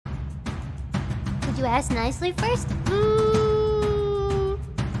you ask nicely first?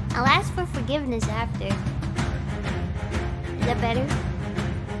 I'll ask for forgiveness after. Is that better?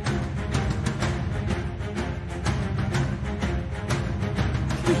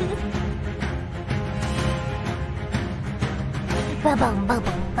 Ba-bum,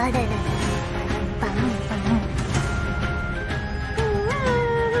 ba-bum, ba-da-da-da. Bum-bum.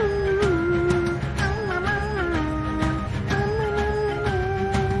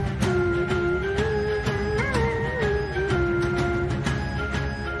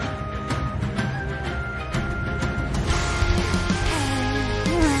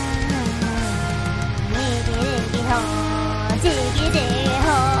 Diggy, diggy,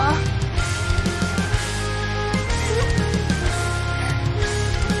 ho.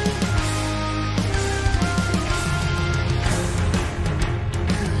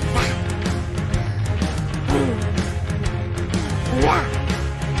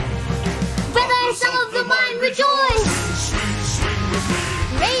 Brothers of the mind, rejoice!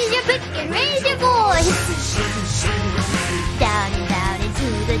 Raise your pick and raise your voice! Down and down into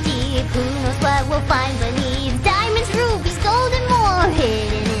the deep, who knows what we'll find beneath? Diamonds, rubies, gold and more,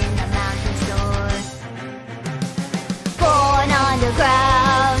 hidden in the mountain stores. Born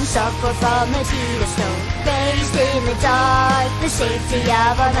underground, suffer from the heat of snow. Raised in the dark, the safety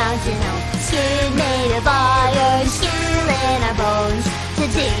of our mountain home. Skin made of iron, skill in our bones. To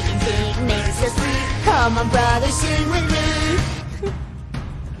dig and dig makes us free. Come on, brothers, sing with me.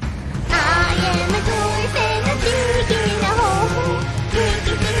 I am a dwarf and I'm digging a hole.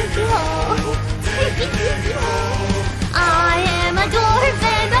 Diggy, diggy, hole. Diggy, diggy, hole. I am a dwarf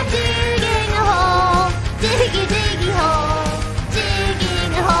and I'm digging a hole. Diggy, diggy, hole.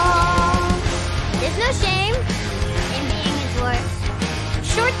 Digging a hole. There's no shame in being a dwarf.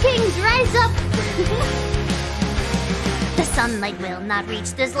 Short kings rise up. The sunlight will not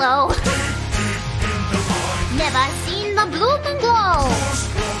reach this low. Never seen the bloom and glow.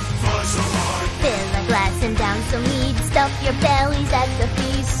 Fill a glass and down some mead. Stuff your bellies at the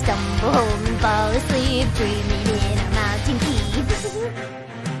feast. Stumble home and fall asleep, dreaming in a mountain keep.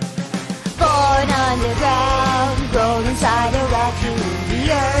 Born underground, grown inside a rocky room. The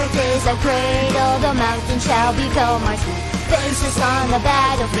earth is a cradle, the mountain shall become our school. Face us on the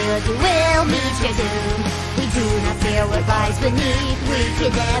battlefield, you will meet your doom. We do not fear what lies beneath, we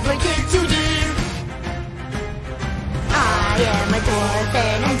can never dig too deep. I am a dwarf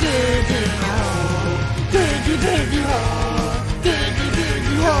and I'm digging a hole. Diggy, diggy, hole. Diggy,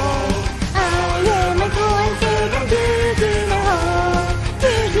 diggy, hole. I am a dwarf and I'm digging a hole.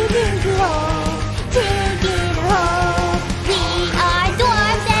 Diggy, diggy, hole. Digging a hole. We are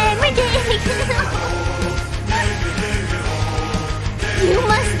dwarfs and we're digging a hole. You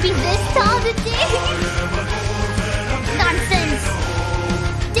must be this tall to dig. Nonsense.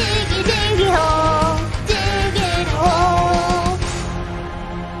 Diggy, diggy, hole. Digging a hole.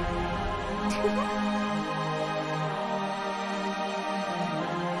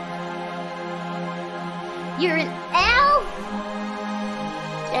 You're an elf?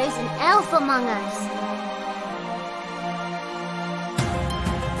 There's an elf among us.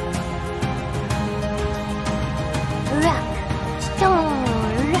 Rock,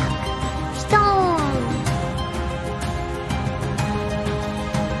 stone, rock, stone.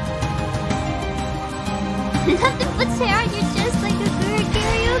 Nothing puts hair on your chest like a Gawr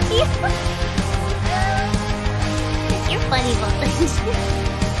karaoke. You're funny, Bones.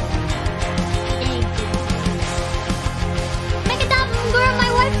 Girl, my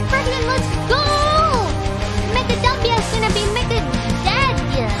wife's pregnant, let's go! Megadubbia's gonna be Megadad.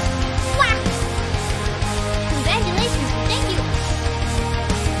 Wow! Congratulations, thank you!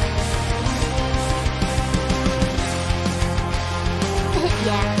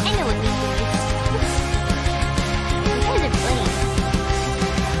 Yeah, I know what you do. You guys are funny.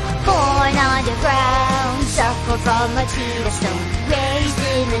 Born underground, suffer from a heat of stone. Raised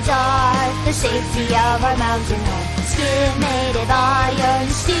in the dark, the safety of our mountain home. Skin made of iron,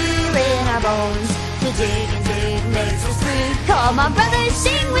 steel in our bones. To dig and dig makes us free. Come on, brothers,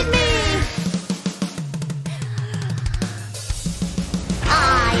 sing with me.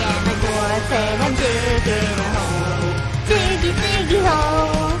 I am a dwarf and I'm digging a hole. Diggy, diggy, hole.